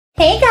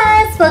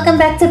welcome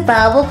back to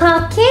Bubble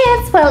Pop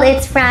Kids. Well,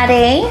 it's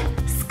Friday,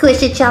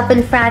 Squish It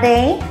Choppin'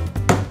 Friday.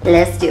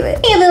 Let's do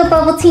it. Hey little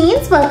bubble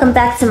teens, welcome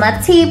back to my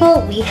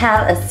table. We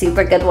have a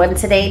super good one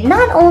today.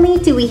 Not only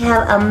do we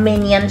have a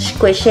Minion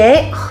Squish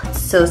It, oh, it's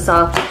so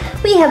soft.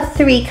 We have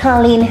 3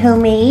 Colleen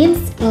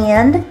homemades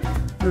and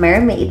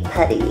Mermaid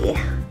Putty. Whoa,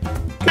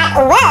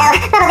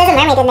 Bubble, there's a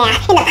mermaid in there,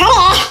 in the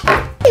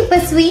putty. Super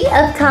sweet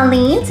of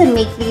Colleen to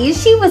make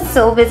these. She was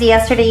so busy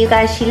yesterday, you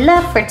guys. She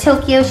left for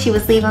Tokyo. She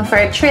was leaving for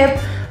a trip,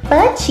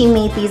 but she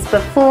made these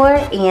before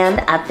and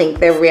I think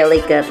they're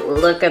really good.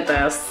 Look at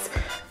this.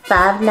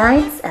 5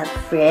 Nights at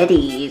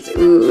Freddy's.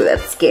 Ooh,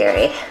 that's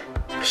scary.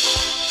 Oh, are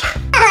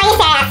you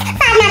serious?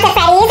 5 Nights at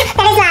Freddy's?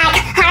 That is like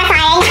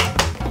horrifying.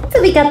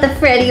 So we got the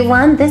Freddy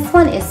one. This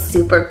one is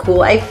super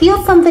cool. I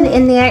feel something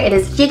in there. It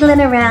is jiggling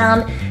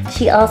around.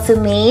 She also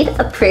made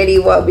a pretty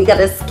one. We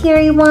got a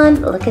scary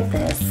one. Look at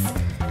this.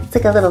 It's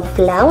like a little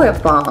flower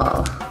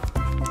ball.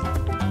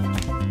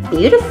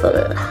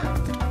 Beautiful.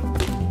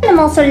 And I'm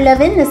also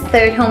loving this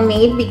 3rd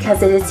homemade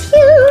because it is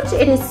huge.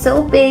 It is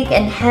so big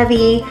and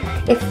heavy.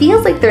 It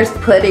feels like there's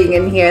pudding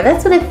in here.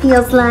 That's what it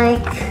feels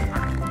like.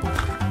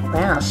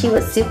 Wow, she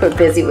was super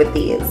busy with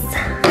these.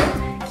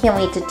 Can't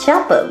wait to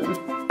chop them.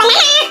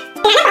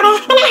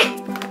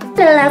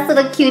 The last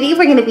little cutie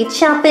we're gonna be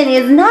chopping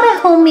is not a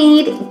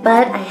homemade,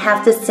 but I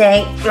have to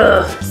say,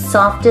 ugh,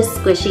 softest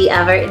squishy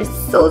ever. It is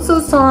so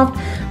soft,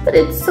 but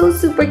it's so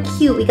super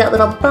cute. We got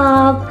little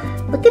Bob.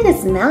 Look at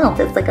his mouth.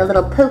 It's like a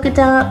little polka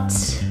dot.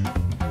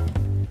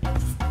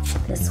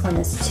 This one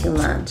is too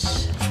much.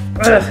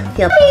 Ugh,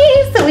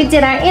 so we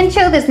did our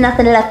intro. There's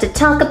nothing left to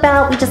talk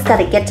about. We just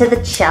gotta get to the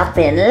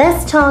chopping.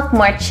 Less talk,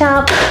 more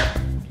chop.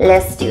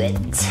 Let's do it.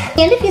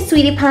 And if you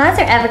sweetie pies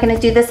are ever gonna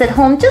do this at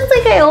home, just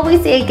like I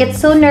always say, I get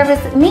so nervous,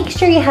 make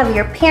sure you have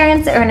your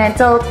parents or an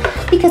adult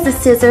because the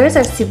scissors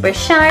are super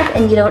sharp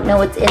and you don't know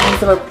what's in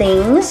these little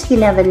things. You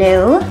never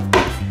know.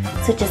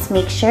 So just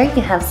make sure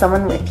you have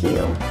someone with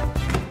you.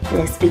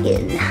 Let's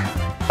begin.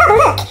 Oh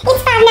look,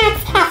 it's 5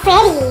 Nights at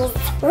Freddy's.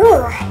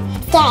 Ooh,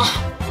 scary.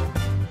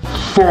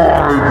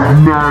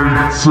 5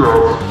 Nights at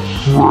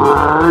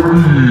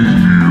Freddy!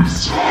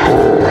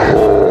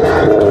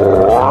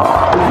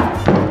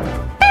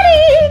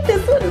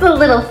 This one's a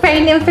little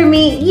frightening for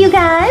me. You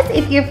guys,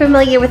 if you're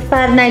familiar with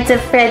 5 Nights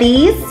at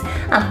Freddy's,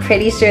 I'm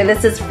pretty sure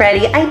this is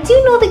Freddy. I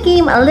do know the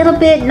game a little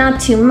bit, not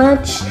too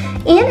much.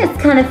 And it's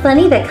kind of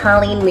funny that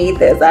Colleen made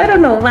this. I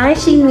don't know why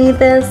she made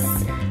this.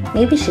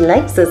 Maybe she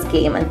likes this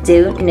game, I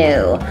don't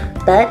know.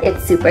 But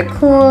it's super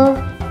cool.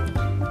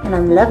 And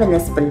I'm loving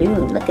this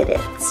balloon, look at it.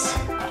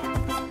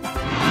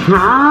 Oh,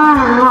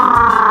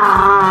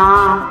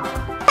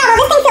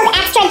 this thing feels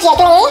extra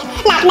jiggly.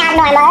 Like not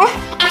normal,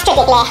 extra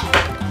jiggly.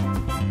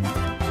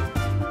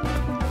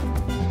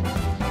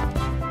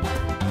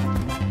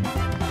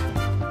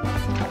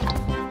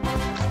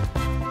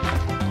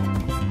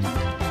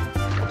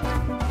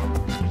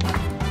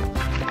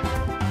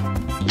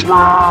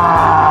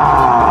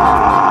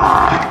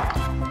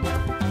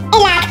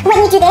 And like, when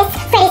you do this,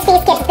 Freddy's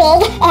face gets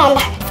big and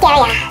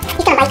scarier.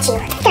 He's gonna bite you.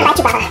 He's gonna bite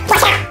you, Bubba.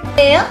 Watch out!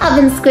 Well, I've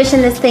been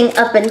squishing this thing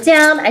up and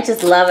down. I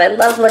just love it.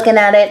 Love looking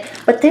at it.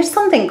 But there's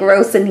something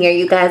gross in here,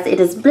 you guys. It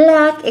is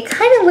black. It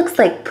kind of looks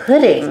like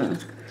pudding.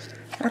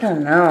 I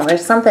don't know.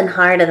 There's something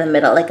hard in the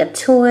middle, like a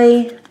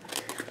toy.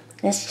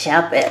 Let's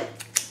chop it.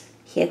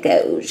 Here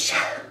goes.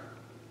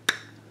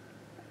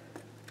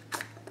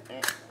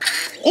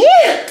 Ew!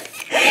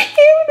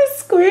 Ew, it's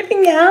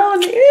squirting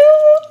out.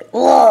 Ew.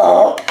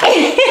 Whoa.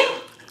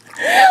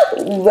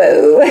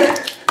 Whoa.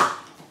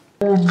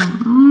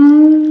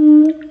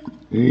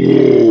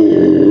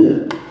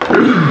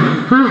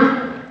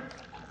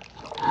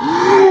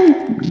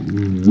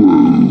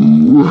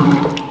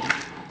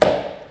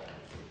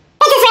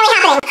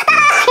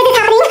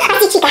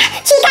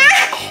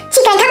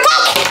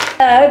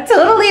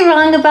 Totally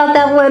wrong about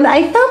that one.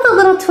 I felt the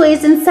little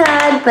toys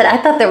inside, but I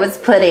thought there was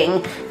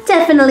pudding.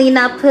 Definitely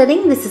not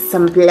pudding. This is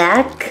some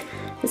black.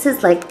 This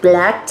is like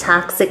black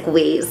toxic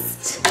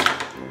waste.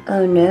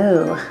 Oh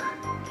no.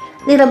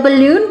 Little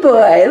balloon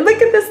boy.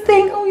 Look at this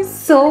thing. Oh, he's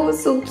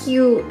so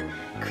cute.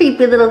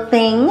 Creepy little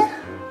thing.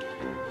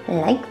 I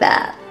like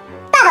that.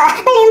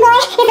 Bubba, Balloon Boy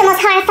is the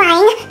most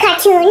horrifying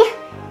cartoon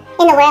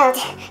in the world.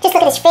 Just look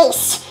at his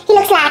face. He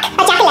looks like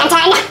a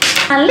jack-o'-lantern.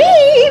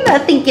 Colleen, I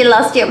think you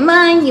lost your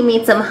mind. You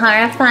made some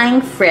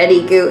horrifying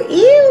Freddy goo.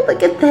 Ew,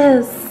 look at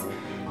this.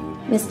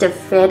 Mr.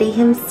 Freddy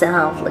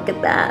himself. Look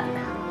at that.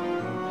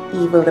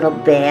 Evil little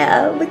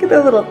bear. Look at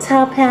the little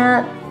top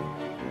hat.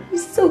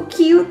 He's so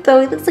cute though.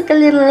 He looks like a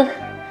little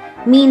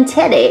mean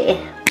teddy.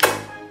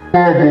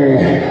 Bubble,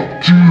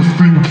 do you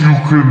think you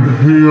can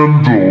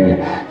handle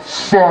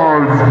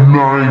 5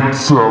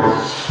 Nights at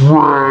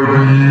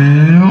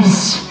Freddy's?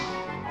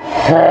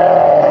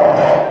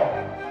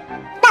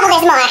 Bubble,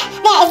 there's more.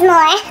 There is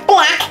more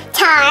black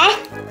tar.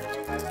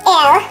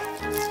 Ew.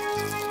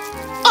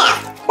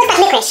 Looks like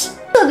licorice.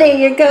 So there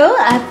you go,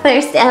 our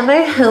first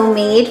ever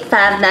homemade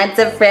 5 Nights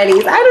at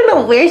Freddy's. I don't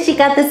know where she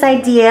got this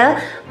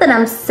idea, but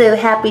I'm so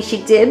happy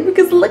she did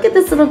because look at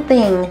this little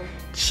thing.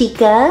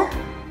 Chica,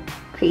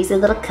 crazy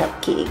little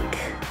cupcake.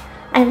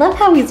 I love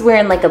how he's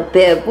wearing like a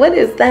bib. What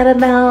is that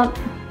about?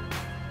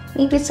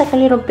 Maybe it's like a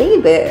little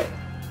baby.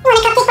 You want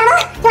a cupcake,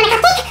 Bubble? You want a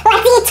cupcake?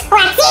 Let's eat!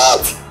 Let's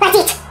eat! Let's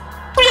eat!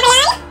 You want a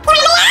banana?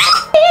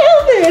 You want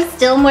a banana? There's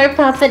still more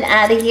popping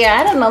out of here.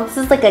 I don't know. This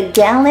is like a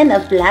gallon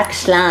of black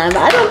slime.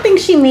 I don't think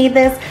she made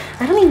this.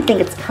 I don't even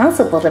think it's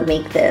possible to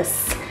make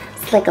this.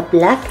 It's like a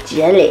black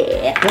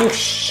jelly.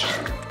 Whoosh.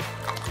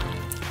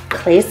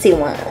 Crazy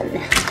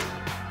one.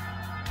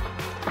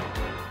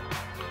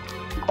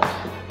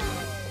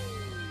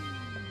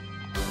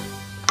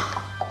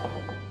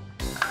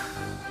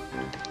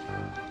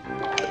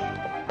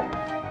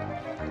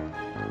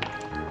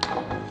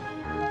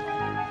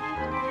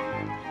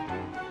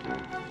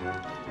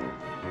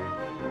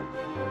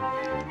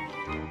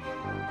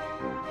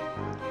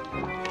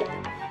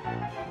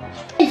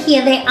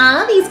 Here they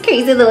are, these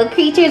crazy little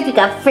creatures. We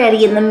got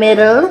Freddy in the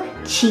middle,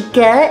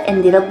 Chica,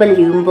 and little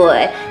Balloon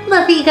Boy.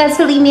 Love for you guys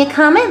to leave me a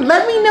comment.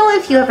 Let me know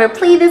if you ever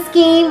play this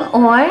game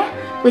or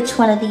which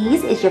one of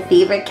these is your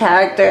favorite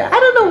character. I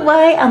don't know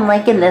why I'm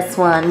liking this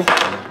one.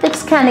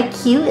 Looks kind of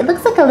cute. It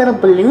looks like a little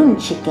balloon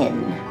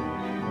chicken.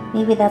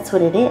 Maybe that's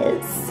what it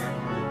is.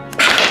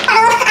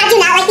 Oh, I do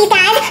not like these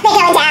guys. They're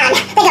going down.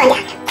 They're going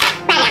down.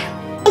 Right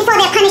now. And for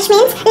their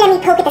punishment, let me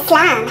poke at the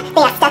slime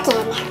they are stuck in.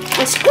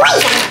 And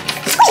squeeze them.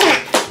 Squeeze them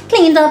up.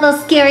 Cleaned all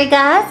those scary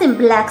guys and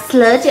black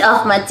sludge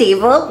off my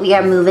table. We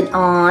are moving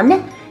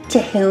on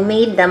to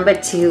homemade number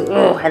 2.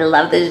 Oh, I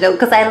love this show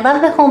because I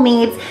love the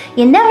homemades.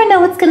 You never know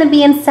what's going to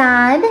be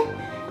inside.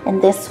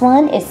 And this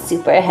one is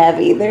super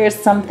heavy. There is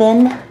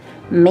something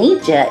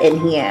major in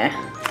here.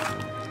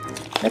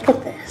 Look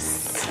at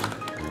this.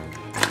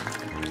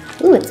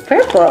 Ooh, it's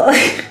purple.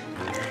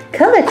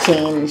 Color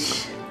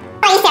change.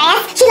 Are you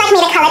serious? She like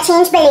made a color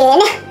change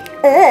balloon.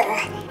 Ugh,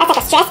 that's like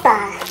a stress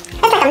ball.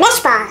 That's like a mesh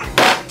ball.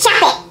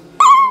 Chop it.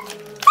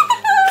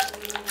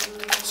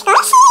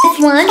 This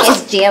one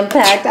is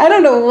jam-packed. I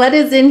don't know what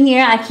is in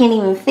here. I can't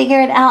even figure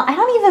it out. I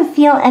don't even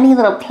feel any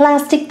little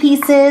plastic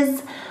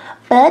pieces.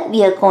 But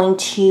we are going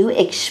to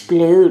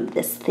explode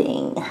this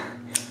thing.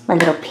 My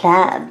little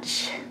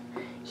pledge.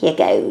 Here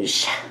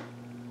goes.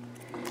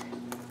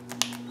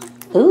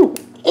 Ooh.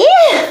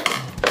 Ew!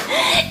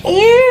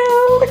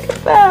 Ew! Look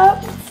at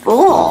that.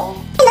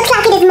 Oh. It looks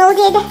like it is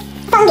molded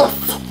fungus.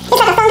 It's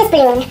like a fungus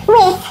balloon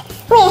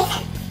with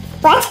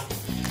what?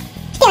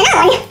 Still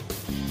on.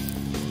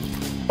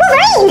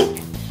 Wolverine!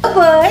 Oh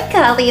boy,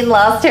 Colleen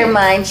lost her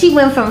mind. She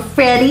went from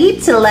Freddy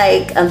to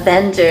like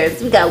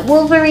Avengers. We got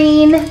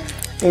Wolverine,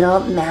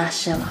 little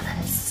Fashem. Oh,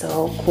 that is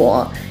so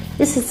cool.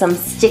 This is some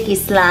sticky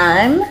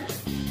slime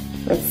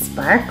with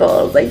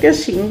sparkles. I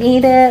guess she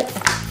made it.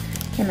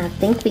 And I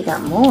think we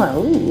got more.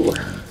 Ooh,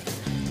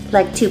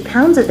 like 2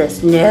 pounds of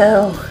this.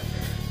 No.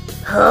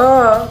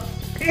 Oh.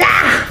 I get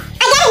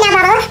it now,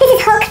 Bubble. This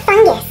is Hulk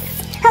fungus.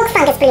 Hulk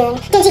fungus balloon.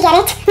 Did you get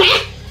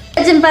it?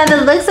 Judging by the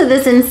looks of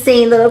this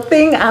insane little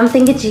thing, I'm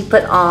thinking she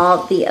put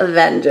all the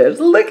Avengers.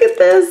 Look at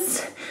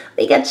this.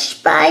 We got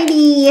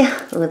Spidey.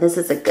 Oh, this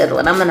is a good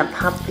one. I'm gonna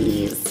pop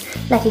these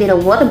like little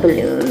water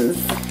balloons.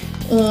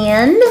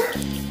 And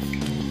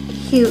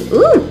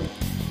ooh,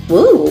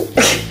 ooh.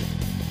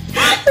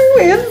 Who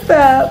is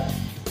that?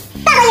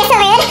 Bubble, you're so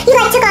rude. You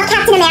like took off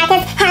Captain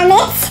America's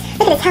helmet.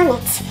 Look at his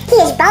helmet. He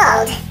is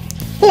bald.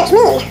 He looks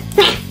mean.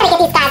 Gotta get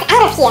these guys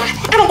out of here.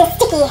 Out of this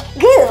sticky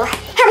goo.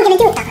 How are we gonna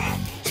do it, Bubble?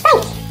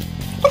 Spidey.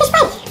 Look at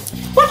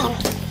Spidey. Love him.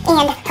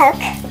 And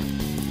Hulk.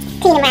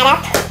 Clean him right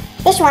up.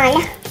 This one,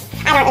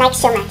 I don't like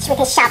so much with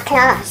his sharp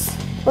claws.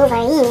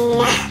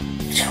 Wolverine.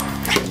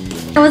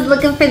 I was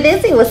looking for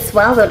this. It was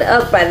swallowed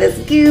up by this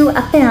goo.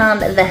 I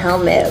found the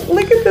helmet.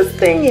 Look at this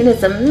thing. It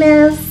is a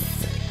mess.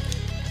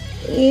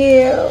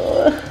 Ew.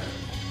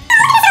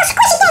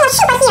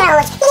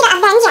 Superheroes, leader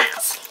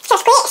Avengers. So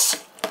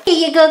Squish.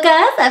 Here you go,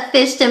 guys. I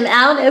fished him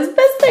out as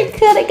best I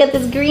could. I got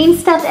this green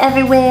stuff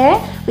everywhere.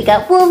 We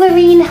got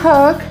Wolverine,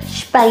 Hulk,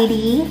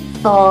 Spidey,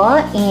 Thor,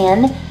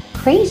 and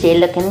crazy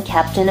looking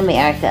Captain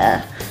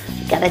America.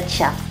 We gotta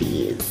chop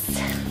these.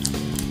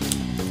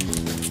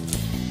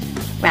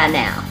 Right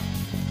now.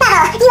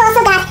 Bubble, you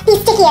also got the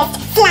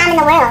stickiest slime in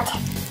the world.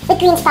 With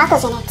green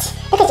sparkles in it.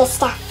 Look at this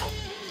stuff.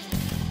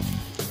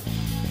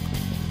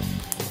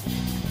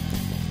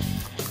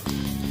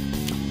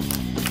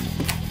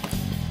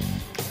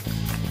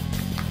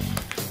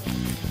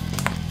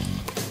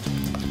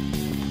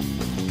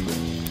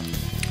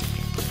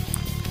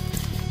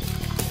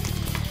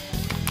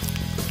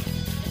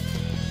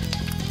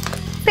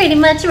 Pretty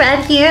much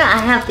right here, I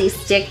have the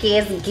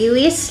stickiest,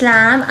 gooey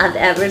slime I've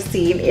ever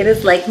seen. It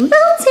is like melting.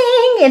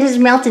 It is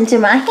melting to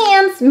my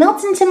hands,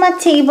 melting to my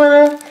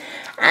table.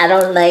 I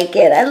don't like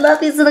it. I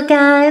love these little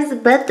guys,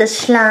 but the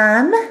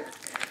slime,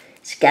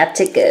 it's got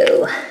to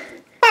go.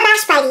 Bye-bye,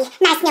 Spidey.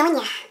 Nice knowing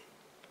ya.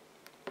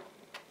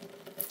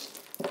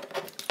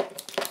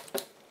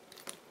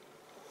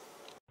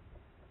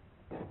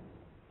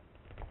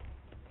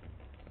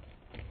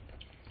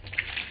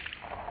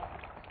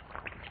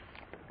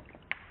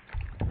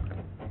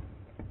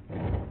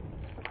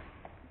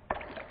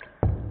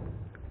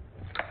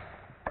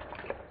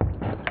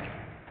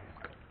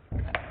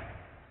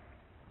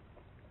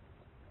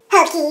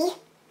 yucky.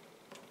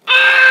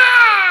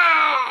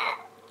 Ah!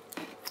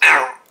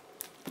 Ow.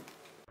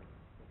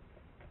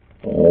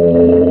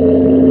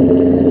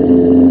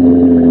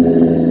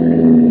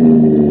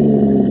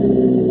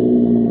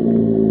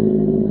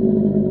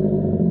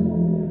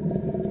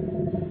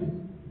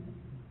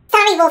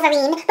 Sorry,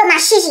 Wolverine, but my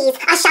shizhies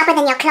are sharper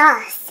than your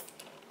claws.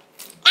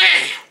 Ah!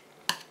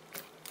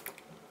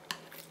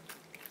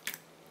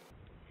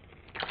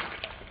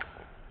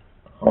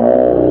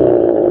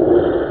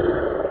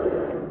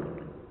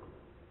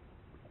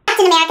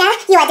 Captain America,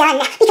 you are done,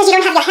 because you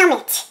don't have your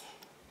helmet.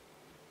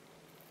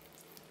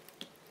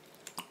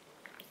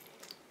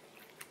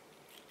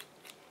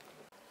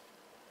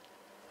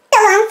 So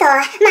long,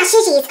 Thor. My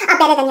shizhies are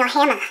better than your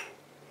hammer.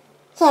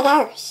 Here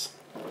goes.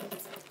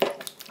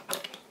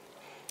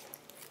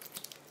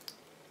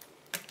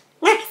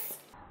 Nice.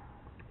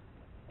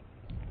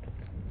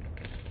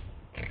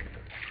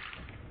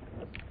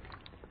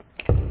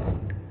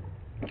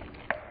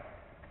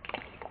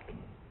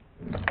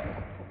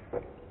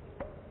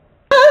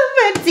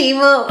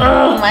 Teeble.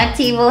 Oh, my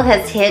Teeble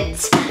has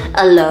hit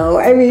a low.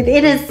 I mean,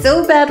 it is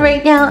so bad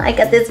right now. I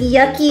got this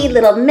yucky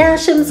little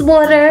Mashem's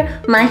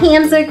water. My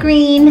hands are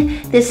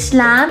green. This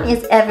slime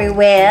is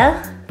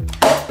everywhere.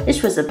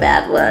 This was a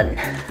bad one.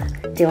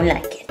 Don't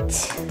like it.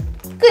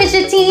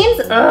 Squishy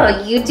teens,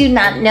 oh, you do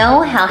not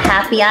know how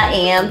happy I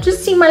am.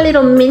 Just see my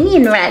little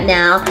minion right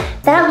now.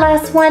 That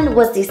last one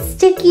was the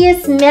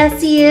stickiest,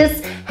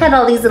 messiest, had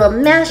all these little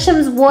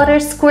Mashem's water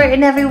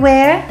squirting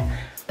everywhere.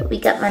 But we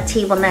got my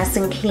table nice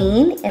and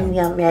clean, and we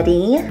are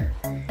ready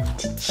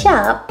to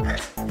chop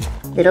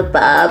little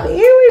Bob.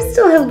 Ew, we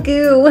still have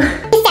goo.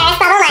 Status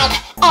bubble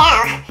like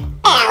L.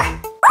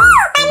 Ooh,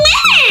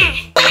 banana!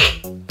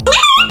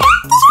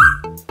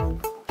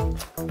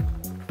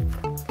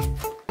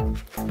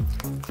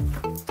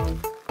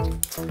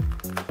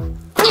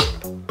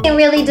 Can't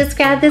really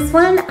describe this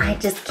one. I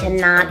just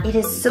cannot. It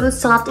is so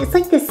soft. It's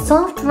like this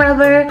soft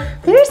rubber.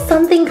 There's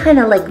something kind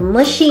of like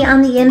mushy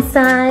on the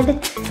inside,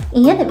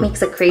 and it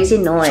makes a crazy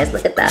noise.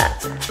 Look at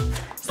that.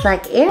 It's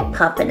like air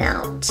popping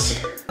out.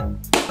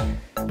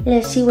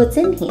 Let's see what's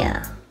in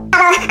here.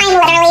 I'm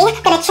literally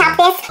gonna chop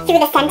this through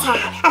the center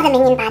of the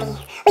minion body.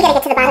 We gotta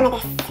get to the bottom of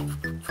this.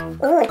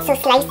 Ooh, it's so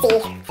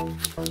slicey.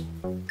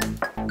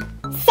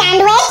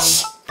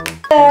 Sandwich?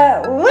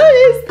 What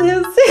is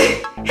this?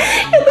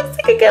 It looks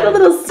like I got a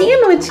little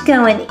sandwich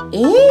going.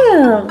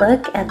 Ew,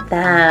 look at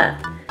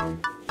that.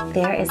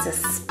 There is a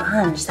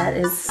sponge. That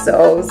is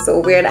so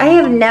weird. I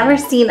have never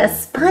seen a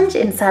sponge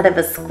inside of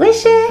a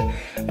squishy.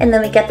 And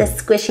then we got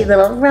this squishy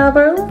little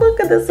rubber. Look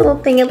at this little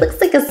thing. It looks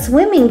like a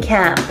swimming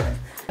cap.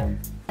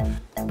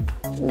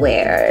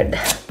 Weird.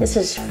 This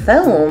is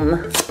foam.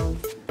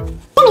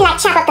 Let me like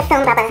chop up the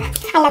foam bubble.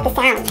 I love the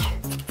sound.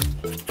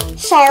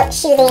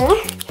 Shooting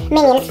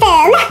minion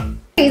foam.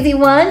 Crazy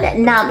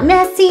one, not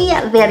messy,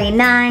 very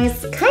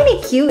nice, kind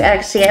of cute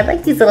actually. I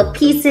like these little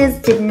pieces,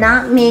 did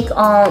not make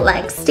all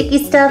like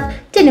sticky stuff,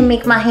 didn't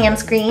make my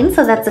hands green,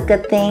 so that's a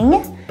good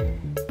thing.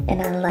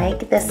 And I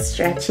like this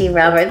stretchy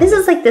rubber. This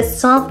is like the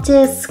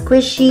softest,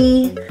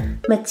 squishy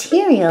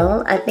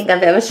material I think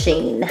I've ever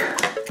seen.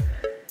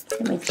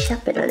 Let me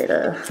chop it a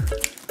little.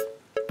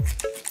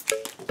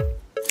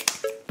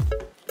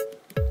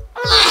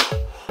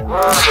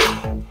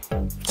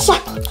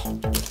 Chop it.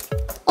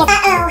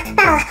 Uh-oh,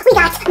 Bubble, we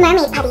got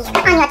Mermaid Putty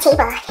on your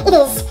table. It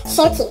is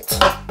so cute.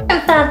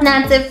 From Five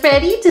Nights at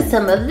Freddy to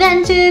some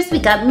Avengers, we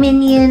got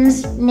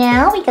Minions.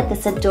 Now we got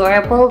this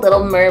adorable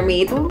little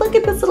mermaid. Look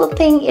at this little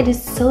thing. It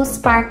is so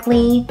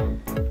sparkly.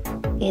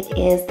 It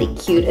is the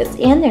cutest.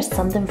 And there's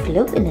something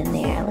floating in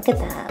there. Look at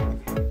that.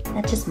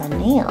 That's just my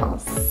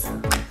nails.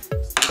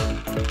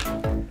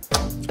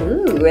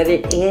 Ooh, and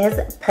it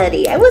is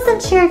putty. I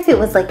wasn't sure if it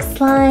was like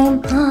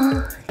slime.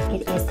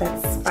 It is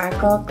that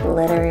sparkle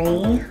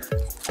glittery.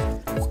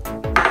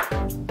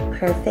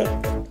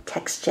 Perfect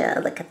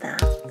texture. Look at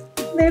that.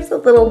 There's a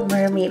little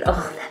mermaid.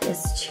 Oh, that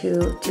is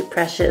too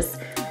precious.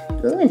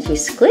 Ooh, and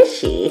she's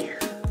squishy.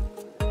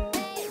 And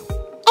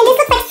this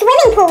looks like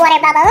swimming pool water,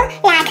 Bubble.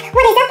 Like,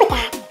 what is up with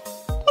that?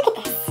 Look at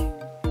this.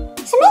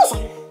 It's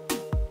amazing.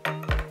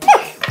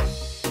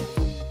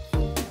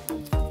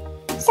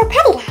 So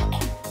putty-like.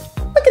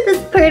 Look at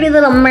this pretty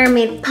little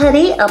mermaid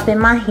putty up in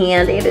my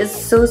hand. It is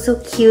so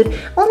cute.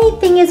 Only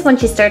thing is when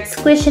she starts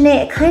squishing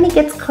it, it kind of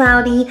gets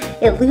cloudy.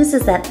 It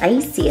loses that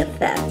icy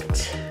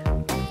effect.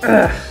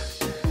 Ugh.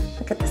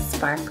 Look at the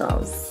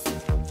sparkles.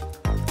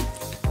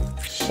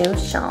 So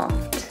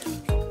soft.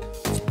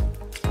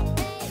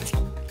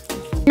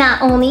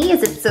 Not only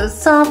is it so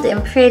soft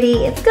and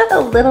pretty, it's got a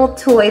little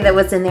toy that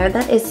was in there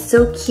that is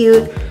so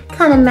cute.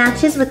 Kind of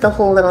matches with the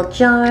whole little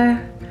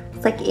jar.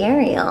 It's like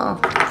Ariel.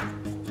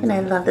 And I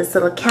love this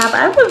little cap.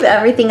 I love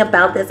everything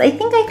about this. I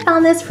think I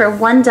found this for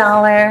 $1.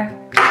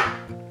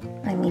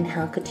 I mean,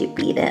 how could you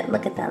beat it?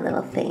 Look at that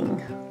little thing.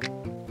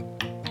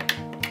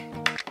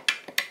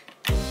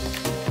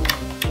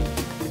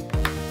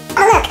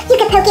 Oh look, you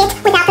can poke it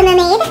without the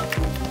mermaid.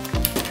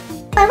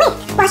 Or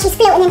with, while she's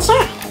floating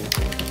inside.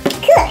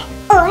 Cool.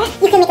 Or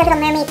you can make a little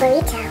mermaid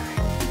burrito.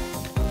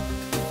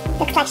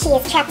 Looks like she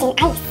is trapped in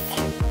ice.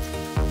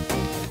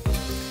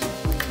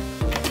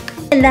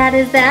 And that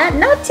is that.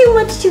 Not too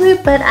much to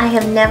it, but I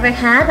have never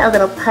had a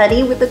little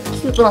putty with a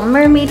cute little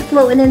mermaid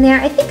floating in there.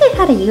 I think I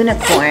had a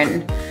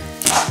unicorn.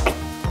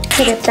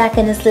 Put it back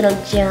in this little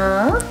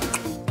jar.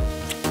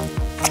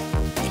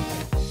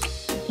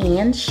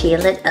 And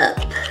seal it up.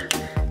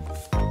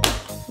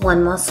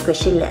 One more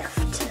squishy left.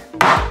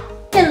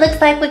 It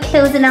looks like we're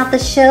closing out the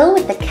show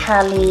with the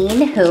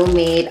Colleen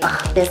homemade.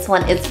 Oh, this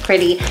one is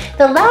pretty.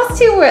 The last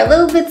two were a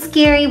little bit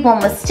scary. One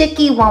was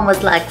sticky, one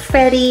was like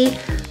Freddy.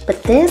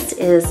 But this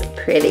is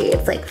pretty.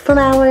 It's like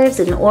flowers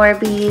and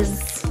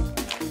Orbeez.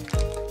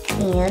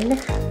 And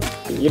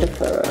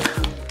beautiful.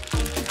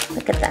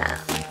 Look at that.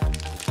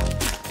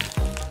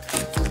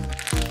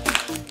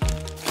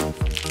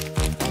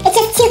 It's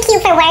just too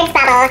cute for words,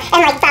 Bubble.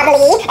 And like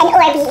bubbly and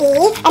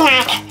Orbeez and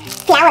like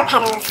flower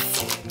petals.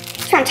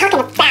 That's what I'm talking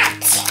about.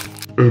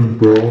 And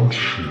brown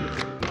shit.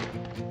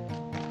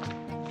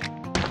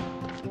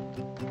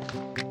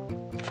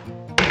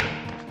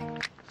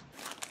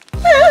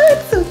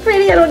 It's so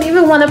pretty. I don't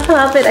even want to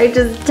pop it. I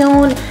just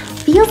don't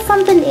feel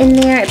something in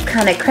there. It's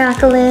kind of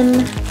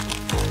crackling.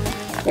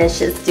 Let's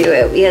just do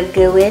it. We are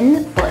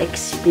going for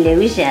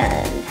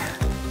explosion.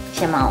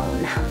 Come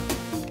on.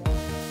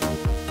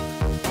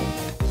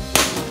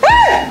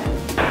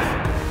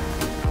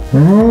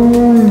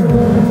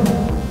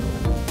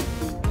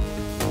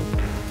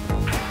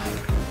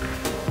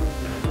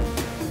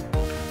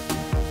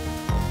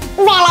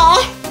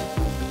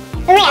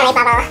 Really,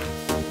 Bubble?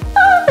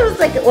 Oh, it was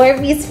like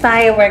Orbeez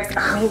fireworks.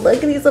 Oh, look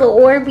at these little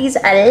Orbeez.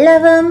 I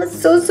love them.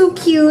 So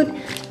cute.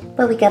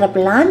 But we got a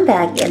blonde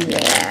bag in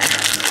there.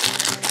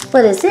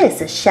 What is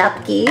this? A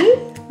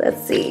Shopkins?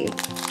 Let's see.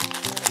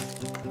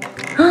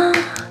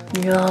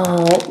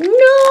 No.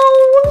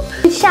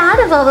 Shot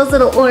of all those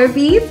little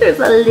Orbeez. There's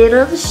a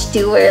little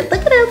Stuart.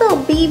 Look at our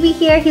little baby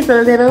here. He's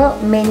a little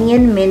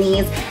Minion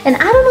minis. And I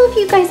don't know if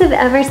you guys have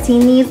ever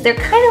seen these. They're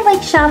kind of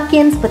like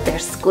Shopkins, but they're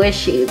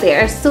squishy. They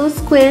are so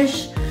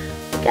squish.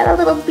 We got a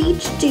little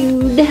beach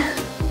dude.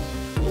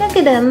 Look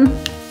at him.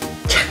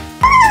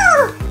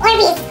 Oh,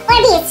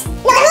 Orbeez.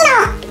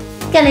 No.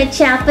 Gonna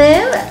chop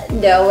him?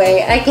 No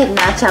way, I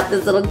cannot chop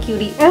this little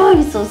cutie. Oh,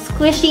 he's so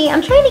squishy.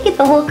 I'm trying to get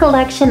the whole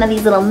collection of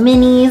these little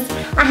minis.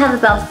 I have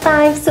about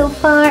 5 so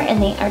far, and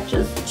they are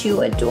just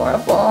too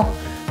adorable.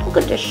 Look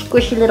at this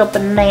squishy little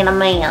banana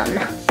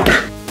man.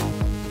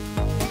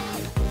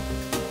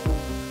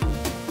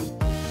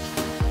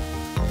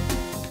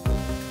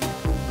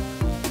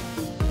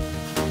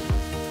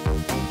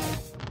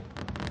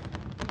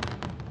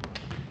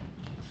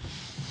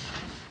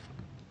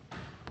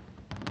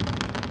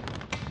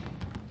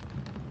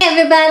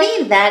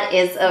 Everybody, that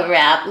is a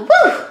wrap.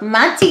 Woo!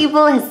 My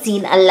table has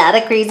seen a lot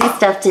of crazy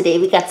stuff today.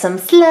 We got some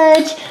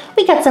sludge,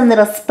 we got some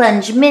little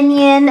sponge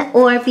minion,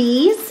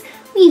 Orbeez,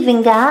 we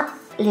even got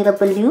little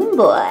balloon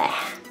boy.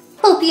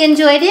 Hope you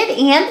enjoyed it,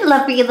 and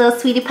love for your little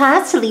sweetie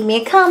pies to leave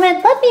me a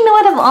comment. Let me know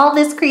out of all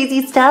this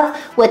crazy stuff,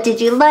 what did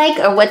you like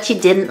or what you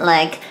didn't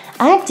like.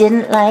 I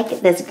didn't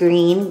like this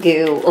green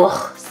goo.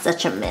 Oh,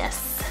 such a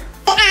mess.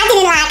 I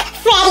didn't like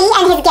Freddy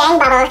and his gang,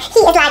 Bubble. He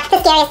is like the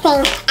scariest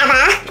thing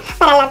ever.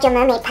 But I loved your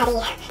mermaid, Putty.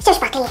 So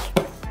sparkly.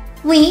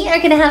 We are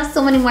going to have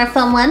so many more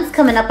fun ones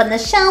coming up on the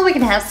show. We're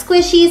going to have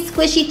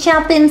squishy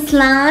chopping,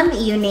 slime,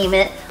 you name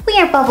it. We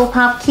are Bubble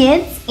Pop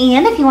Kids,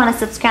 and if you want to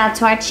subscribe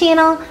to our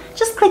channel,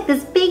 just click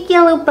this big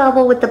yellow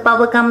bubble with the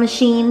bubblegum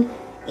machine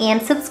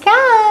and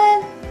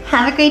subscribe.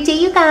 Have a great day,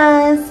 you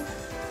guys.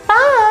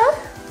 Bye.